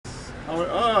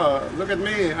Oh, look at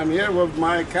me. I'm here with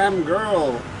my cam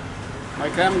girl. My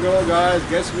cam girl, guys.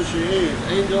 Guess who she is?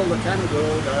 Angel, the cam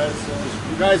girl, guys. So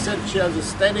you guys said she has a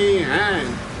steady hand.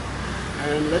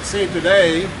 And let's see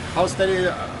today how steady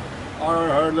are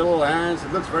her little hands.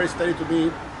 It looks very steady to me.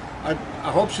 I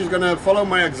hope she's going to follow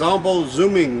my example,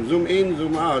 zooming. Zoom in,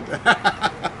 zoom out.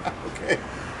 Okay.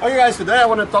 Okay, guys, today I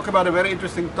want to talk about a very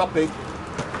interesting topic,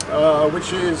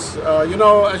 which is, you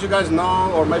know, as you guys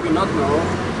know, or maybe not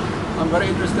know, I'm very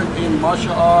interested in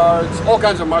martial arts, all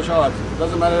kinds of martial arts. It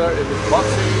doesn't matter if it's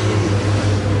boxing,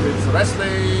 if it's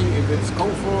wrestling, if it's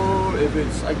kung fu, if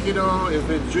it's aikido, if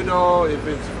it's judo, if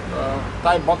it's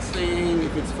Thai boxing,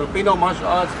 if it's Filipino martial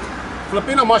arts.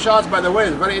 Filipino martial arts, by the way,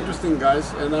 is very interesting,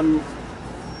 guys, and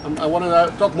I want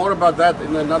to talk more about that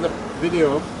in another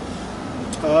video.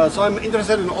 So I'm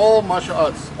interested in all martial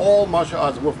arts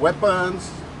with weapons,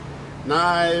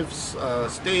 knives,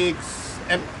 sticks,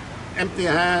 empty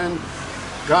hand,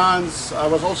 guns. I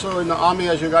was also in the army,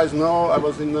 as you guys know. I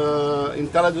was in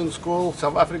intelligence school,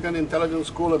 South African intelligence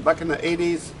school back in the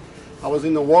 80s. I was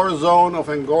in the war zone of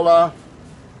Angola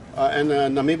and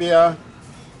Namibia.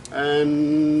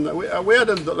 And we had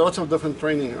lots of different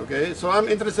training, okay? So I'm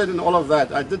interested in all of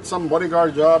that. I did some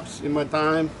bodyguard jobs in my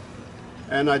time,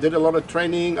 and I did a lot of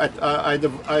training. I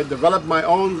developed my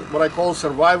own, what I call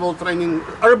survival training,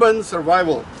 urban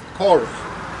survival course.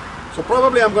 So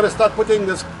probably I'm going to start putting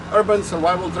this urban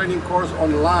survival training course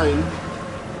online,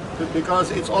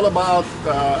 because it's all about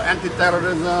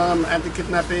anti-terrorism,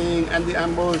 anti-kidnapping,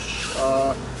 anti-ambush,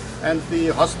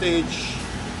 anti-hostage,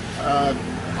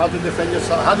 how to defend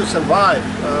yourself, how to survive.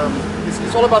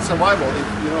 It's all about survival.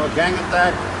 If, you know, a gang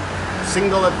attack, a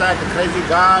single attack, a crazy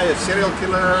guy, a serial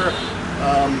killer,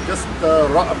 just a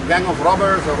gang of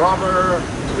robbers, a robber,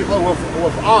 people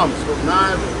with arms, with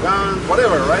knives, with guns,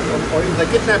 whatever, right? Or if they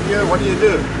kidnap you, what do you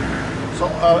do? So,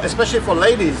 especially for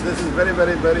ladies, this is very,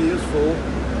 very, very useful.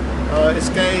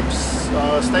 Escapes,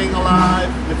 staying alive,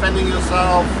 defending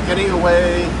yourself, getting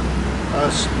away.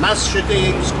 Mass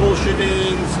shooting, school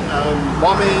shootings,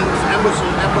 bombings,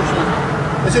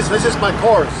 ambushes. This is my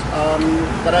course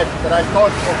that I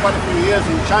taught for quite a few years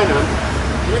in China.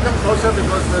 Can you come closer,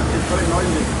 because it's very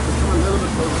noisy? Just come a little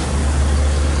bit closer.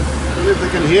 I don't know if they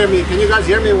can hear me. Can you guys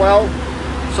hear me well?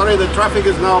 Sorry, the traffic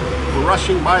is now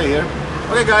rushing by here.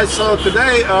 Okay, guys. So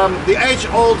today, the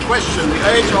age-old question.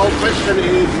 The age-old question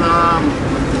is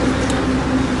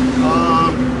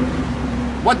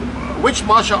which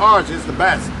martial art is the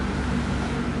best?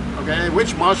 Okay,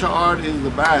 which martial art is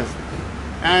the best?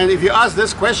 And if you ask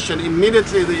this question,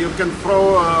 immediately you can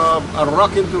throw a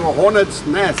rock into a hornet's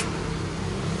nest.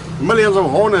 Millions of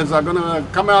hornets are gonna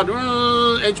come out,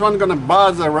 each one gonna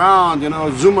buzz around, you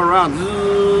know, zoom around,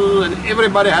 and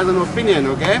everybody has an opinion,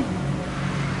 okay?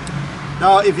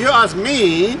 Now, if you ask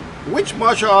me, which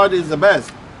martial art is the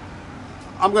best?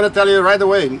 I'm gonna tell you right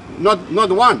away, not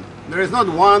one. There is not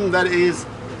one that is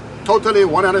totally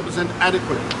 100%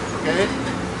 adequate, okay?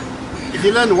 If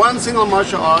you learn one single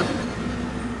martial art,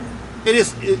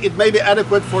 it may be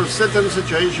adequate for certain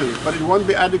situations, but it won't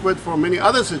be adequate for many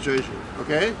other situations,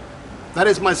 okay? That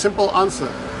is my simple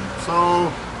answer.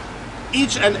 So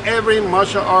each and every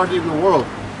martial art in the world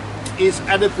is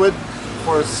adequate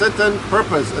for a certain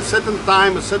purpose, a certain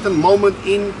time, a certain moment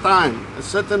in time, a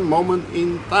certain moment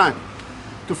in time.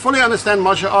 To fully understand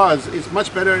martial arts, it's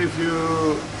much better if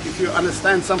you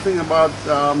understand something about.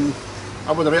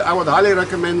 I would highly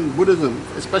recommend Buddhism,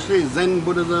 especially Zen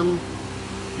Buddhism.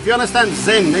 If you understand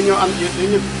Zen, then you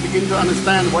begin to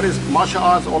understand what is martial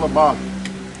arts all about.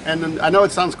 And I know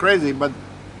it sounds crazy, but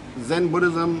Zen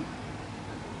Buddhism.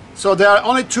 So there are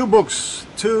only two books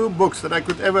that I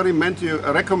could ever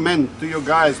recommend to you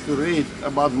guys to read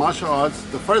about martial arts.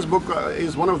 The first book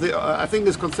is one of the, I think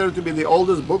is considered to be the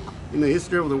oldest book in the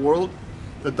history of the world,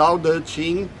 the Tao Te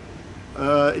Ching.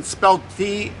 It's spelled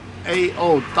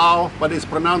T-A-O, Tao, but it's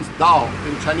pronounced Dao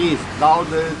in Chinese, Tao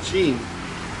Te Ching,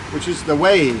 which is the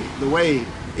way.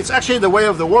 It's actually the way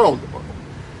of the world.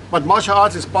 But martial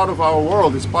arts is part of our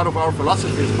world, it's part of our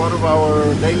philosophy, it's part of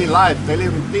our daily life, daily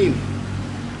routine.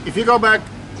 If you go back,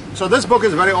 so this book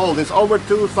is very old. It's over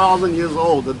 2,000 years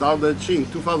old. The Tao Te Ching,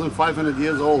 2,500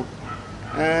 years old,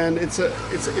 and it's a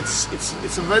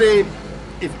very,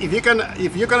 if you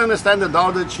can understand the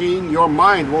Tao Te Ching, your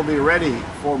mind will be ready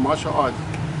for martial arts.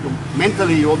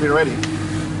 Mentally, you will be ready.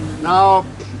 Now,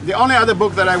 the only other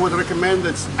book that I would recommend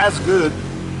that's as good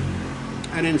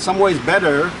and in some ways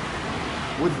better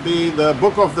would be the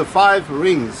Book of the Five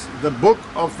Rings. The Book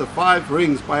of the Five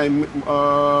Rings by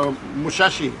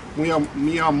Musashi,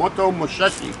 Miyamoto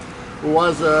Musashi, who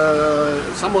was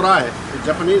a samurai, a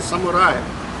Japanese samurai.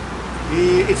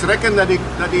 It's reckoned that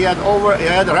he had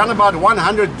around about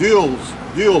 100 duels.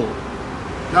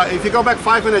 Now, if you go back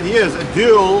 500 years, a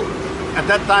duel at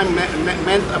that time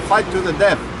meant a fight to the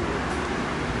death.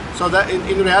 So that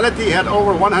in reality, he had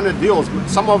over 100 duels.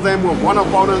 Some of them were one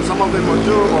opponent, some of them were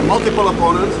two or multiple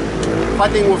opponents,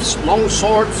 fighting with long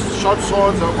swords, short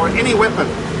swords, or any weapon.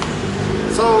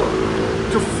 So,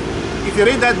 if you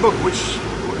read that book,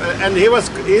 and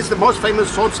he's the most famous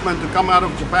swordsman to come out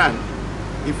of Japan.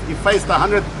 He faced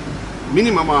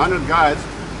minimum 100 guys,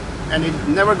 and he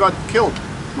never got killed.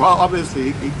 Well,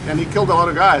 obviously, and he killed a lot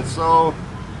of guys. So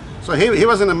he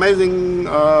was an amazing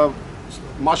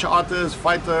martial artist,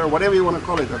 fighter, whatever you want to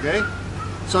call it. Okay.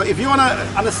 So if you want to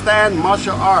understand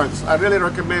martial arts, I really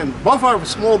recommend. Both are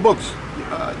small books.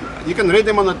 You can read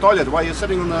them on the toilet while you're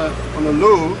sitting on the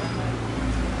loo.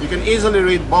 You can easily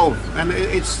read both, and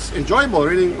it's enjoyable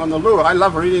reading on the loo. I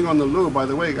love reading on the loo, by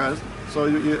the way, guys. So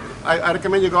I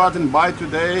recommend you go out and buy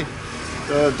today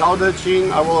the Tao Te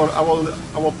Ching. I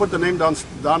will put the name down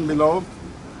below.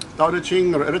 Tao Te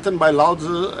Ching, written by Lao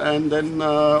Tzu, and then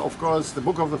of course the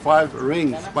Book of the Five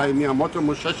Rings by Miyamoto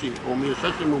Musashi or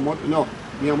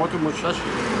Miyamoto Musashi.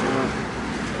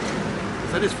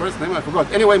 Is that his first name? I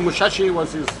forgot. Anyway, Musashi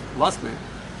was his last name.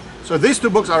 So these two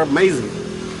books are amazing,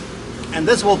 and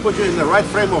this will put you in the right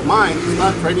frame of mind to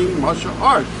start training martial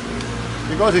arts.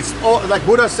 Because it's all, like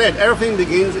Buddha said, everything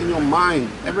begins in your mind.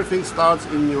 Everything starts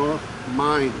in your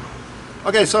mind.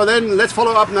 Okay, so then let's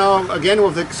follow up now again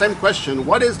with the same question.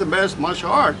 What is the best martial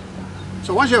art?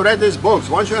 So once you've read these books,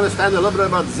 once you understand a little bit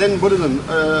about Zen Buddhism,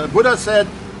 Buddha said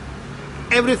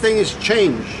everything is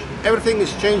change. Everything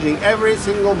is changing. Every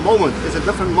single moment is a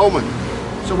different moment.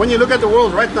 So when you look at the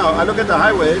world right now, I look at the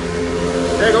highway,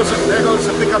 there goes a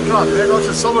pickup truck, there goes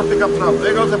a silver pickup truck,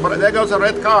 there goes a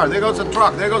red car, there goes a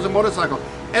truck, there goes a motorcycle.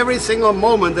 Every single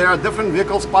moment there are different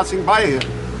vehicles passing by here.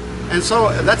 And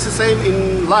so that's the same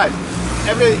in life.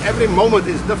 Every moment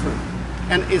is different.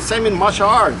 And it's same in martial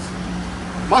arts.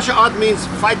 Martial art means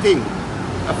fighting,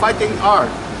 a fighting art.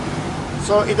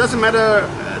 So it doesn't matter,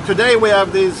 today we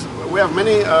have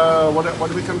many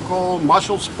what we can call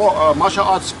martial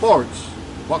arts sports.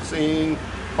 Boxing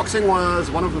was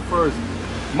one of the first.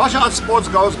 Martial arts sports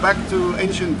goes back to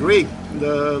ancient Greek,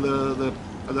 the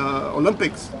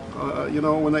Olympics. You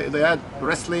know, when they had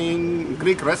wrestling,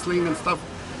 Greek wrestling and stuff.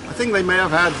 I think they may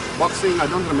have had boxing. I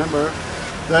don't remember.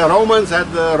 The Romans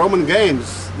had the Roman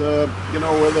Games. Where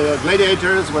the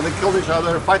gladiators, where they killed each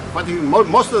other, fighting.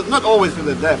 Not always to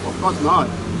the death, of course not.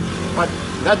 But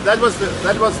that was the,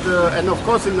 and of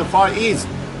course in the Far East,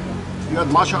 you had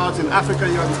martial arts. In Africa,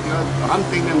 you had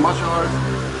hunting and martial arts.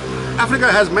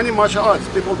 Africa has many martial arts.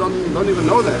 People don't even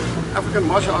know that. African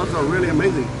martial arts are really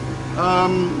amazing.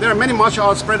 There are many martial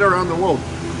arts spread around the world,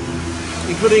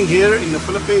 including here in the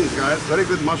Philippines, guys. Very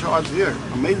good martial arts here.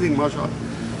 Amazing martial arts.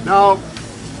 Now,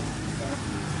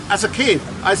 as a kid,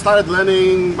 I started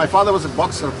learning. My father was a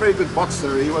boxer, a very good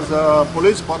boxer. He was a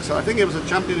police boxer. I think he was a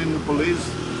champion in the police.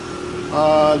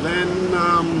 I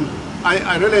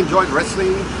really enjoyed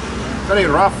wrestling. Very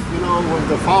rough, with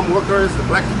the farm workers, the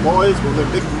black boys with their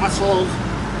big muscles.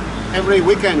 Every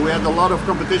weekend we had a lot of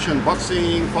competition,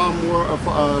 boxing,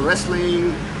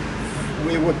 wrestling.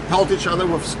 We would pelt each other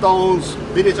with stones,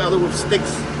 beat each other with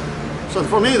sticks. So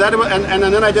for me, that was, and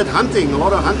then I did hunting, a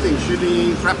lot of hunting,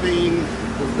 shooting, trapping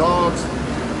with dogs.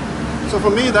 So for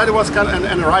me, that was kind of,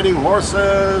 and riding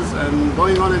horses and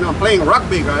going on and on, playing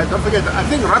rugby, guys. Don't forget, I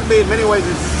think rugby in many ways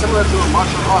is similar to a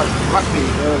martial art, rugby,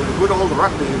 the good old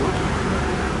rugby,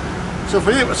 So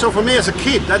for me as a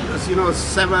kid, that was,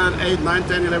 7, 8, 9,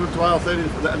 10, 11, 12, 13,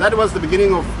 that was the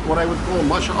beginning of what I would call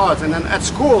martial arts. And then at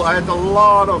school, I had a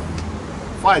lot of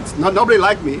fights. Nobody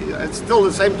liked me. It's still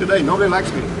the same today. Nobody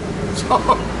likes me.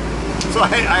 So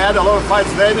I had a lot of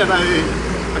fights then, and I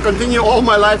continue all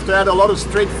my life to have a lot of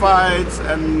street fights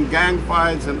and gang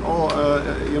fights and all.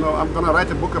 I'm gonna write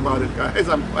a book about it, guys.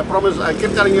 I promise. I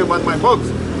keep telling you about my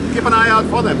books. Keep an eye out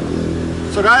for them.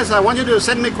 So guys, I want you to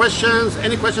send me questions,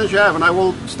 any questions you have, and I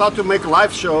will start to make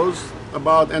live shows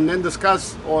about and then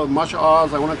discuss all martial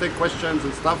arts. I want to take questions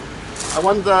and stuff. I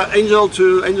want Angel,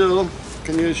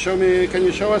 can you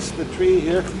show us the tree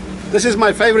here? This is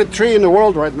my favorite tree in the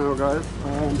world right now, guys. I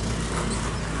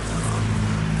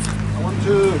want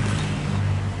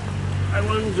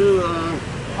to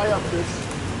tie up this.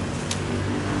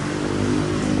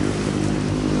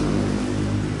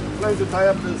 I'm trying to tie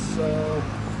up this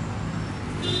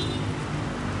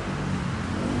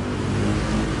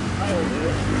tile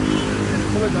here.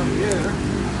 Pull it up here.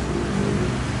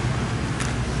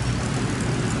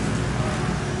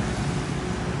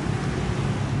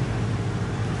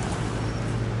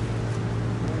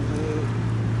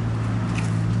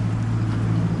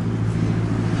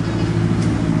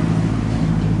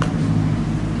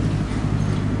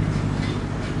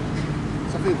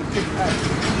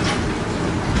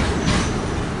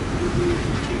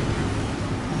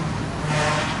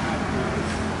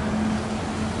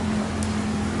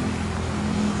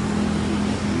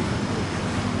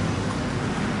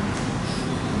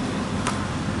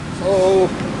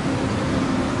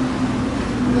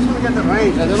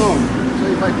 range. I don't know. So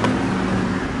if I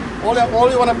all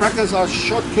you want to practice are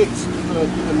short kicks to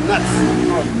the nuts. You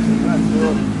know, so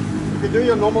if you do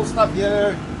your normal stuff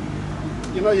here,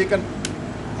 you know, you can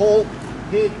pull,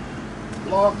 hit,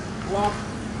 block,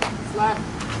 slap,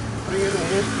 bring in a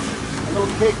hit, a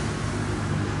little kick,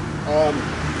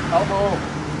 elbow.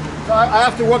 So I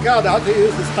have to work out how to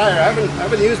use this tire. I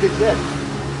haven't used it yet.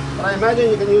 But I imagine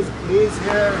you can use these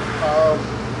here,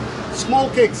 small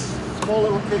kicks, small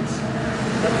little kicks,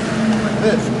 like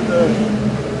this.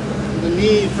 The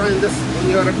knee, try and just, when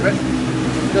you're at rest,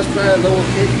 just try a little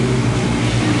kick.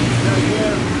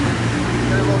 Here,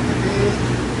 a little kick in,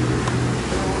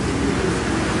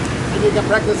 and you can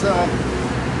practice so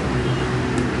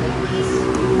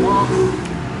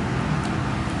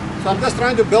I'm just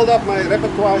trying to build up my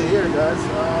repertoire here, guys.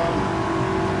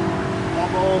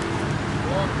 Elbow,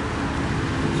 walk.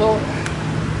 So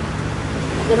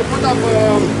I'm going to put up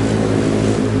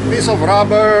a piece of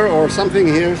rubber or something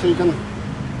here, so you can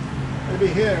maybe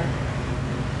here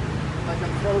I can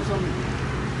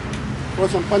throw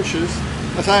some punches.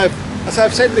 As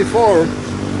I've said before,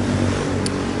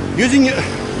 using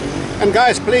and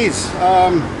guys, please,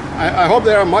 I hope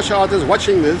there are martial artists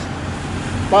watching this.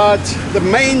 But the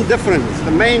main difference,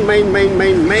 the main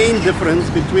difference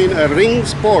between a ring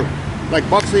sport like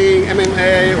boxing,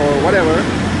 MMA, or whatever,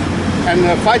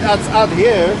 and fight arts out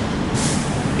here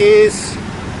is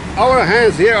our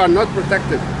hands here are not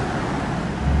protected.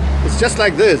 It's just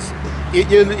like this.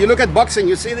 You look at boxing,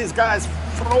 you see these guys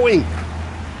throwing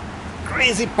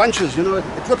crazy punches. You know,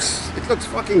 it looks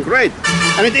fucking great,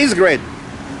 and it is great.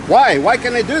 Why? Why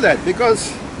can they do that?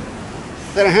 Because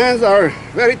their hands are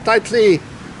very tightly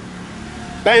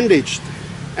bandaged,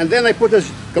 and then they put a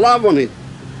glove on it,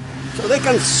 so they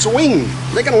can swing.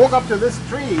 They can walk up to this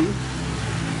tree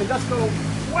and just go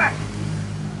whack,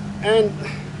 and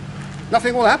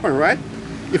nothing will happen, right?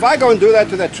 If I go and do that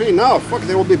to that tree now, fuck,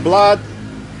 there will be blood,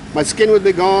 my skin will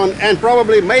be gone, and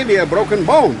probably maybe a broken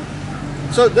bone.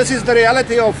 So this is the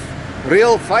reality of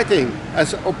real fighting,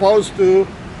 as opposed to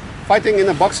fighting in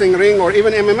a boxing ring or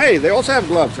even MMA. They also have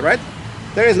gloves, right?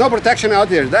 There is no protection out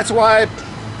here. That's why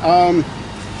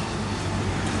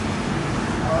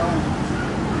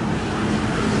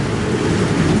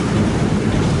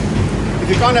if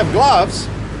you can't have gloves,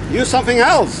 use something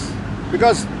else.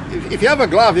 Because if you have a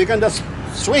glove, you can just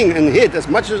swing and hit as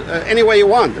much as any way you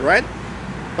want, right?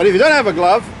 But if you don't have a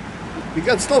glove, you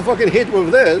can still fucking hit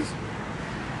with this.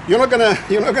 You're not gonna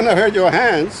hurt your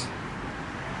hands.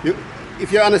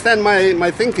 If you understand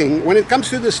my thinking, when it comes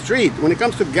to the street, when it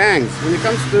comes to gangs, when it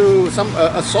comes to some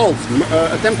assaults,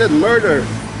 attempted murder,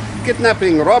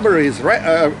 kidnapping, robberies,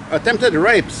 attempted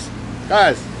rapes,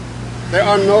 guys, there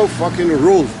are no fucking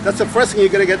rules. That's the first thing you're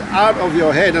gonna get out of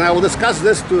your head, and I will discuss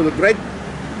this to great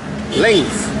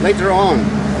lengths later on,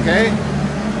 okay?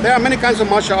 There are many kinds of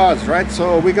martial arts, right?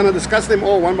 So we're gonna discuss them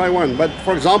all one by one. But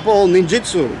for example,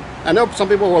 ninjutsu. I know some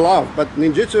people will laugh, but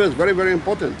ninjutsu is very, very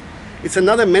important. It's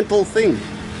another mental thing,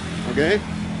 okay?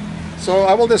 So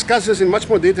I will discuss this in much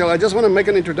more detail. I just want to make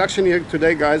an introduction here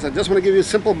today, guys. I just want to give you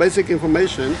simple, basic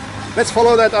information. Let's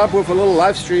follow that up with a little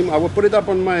live stream. I will put it up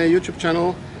on my YouTube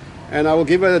channel, and I will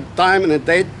give a time and a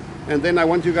date, and then I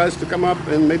want you guys to come up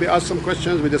and maybe ask some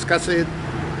questions. We discuss it.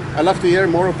 I love to hear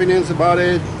more opinions about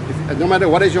it. No matter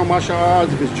what is your martial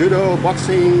arts, if it's judo,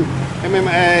 boxing,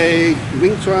 MMA,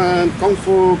 Wing Chun, Kung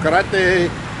Fu, Karate,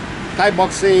 Thai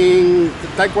boxing,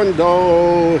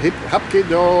 Taekwondo,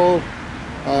 Hapkido,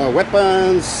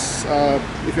 weapons,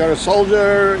 if you're a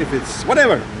soldier, if it's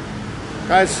whatever.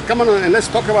 Guys, come on and let's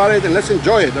talk about it and let's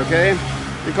enjoy it, okay?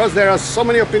 Because there are so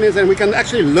many opinions and we can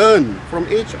actually learn from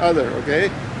each other, okay?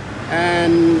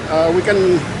 And we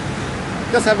can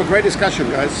just have a great discussion,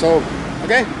 guys. So,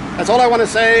 okay, that's all I want to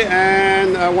say,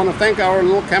 and I want to thank our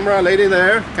little camera lady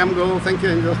there, Camgo. Thank you,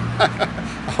 Angel.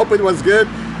 I hope it was good.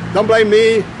 Don't blame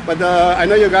me, but I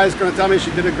know you guys are going to tell me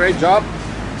she did a great job.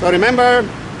 So remember,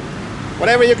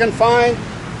 whatever you can find,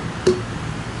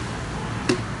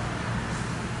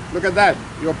 look at that.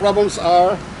 Your problems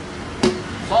are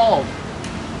solved.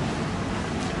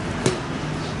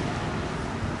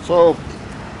 So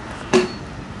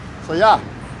yeah,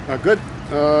 good.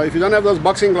 If you don't have those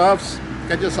boxing gloves,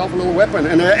 get yourself a little weapon,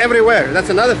 and everywhere. That's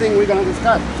another thing we're going to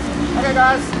discuss. Okay,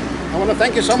 guys, I want to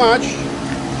thank you so much.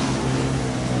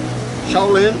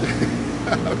 Shaolin.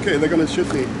 Okay, they're going to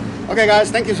shoot me. Okay,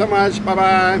 guys, thank you so much.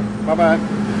 Bye-bye. Bye-bye.